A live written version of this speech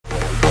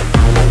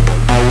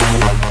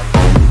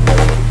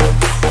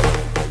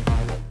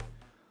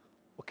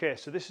Okay,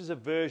 so this is a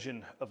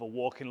version of a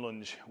walking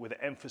lunge with an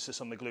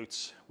emphasis on the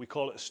glutes. We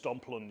call it a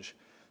stomp lunge.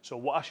 So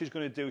what Ashley's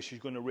going to do is she's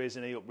going to raise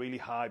her knee up really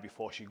high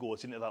before she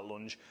goes into that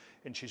lunge,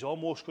 and she's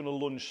almost going to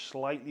lunge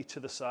slightly to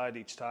the side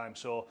each time.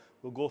 So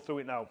we'll go through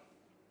it now.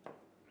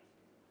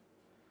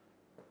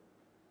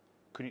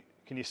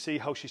 Can you see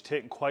how she's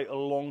taking quite a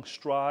long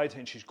stride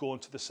and she's going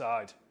to the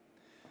side?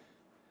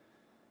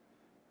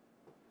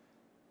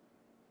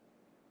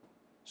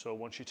 So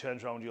once she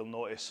turns around, you'll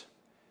notice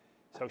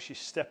how she's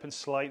stepping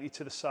slightly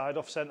to the side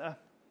off center.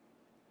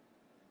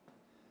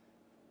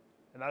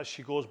 And as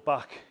she goes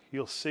back,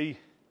 you'll see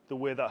the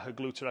way that her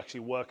glutes are actually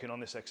working on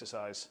this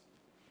exercise.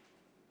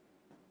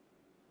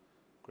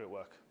 Great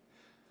work.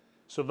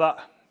 So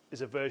that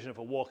is a version of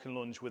a walking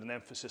lunge with an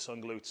emphasis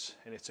on glutes,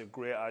 and it's a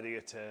great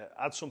idea to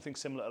add something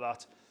similar to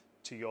that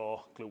to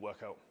your glute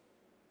workout.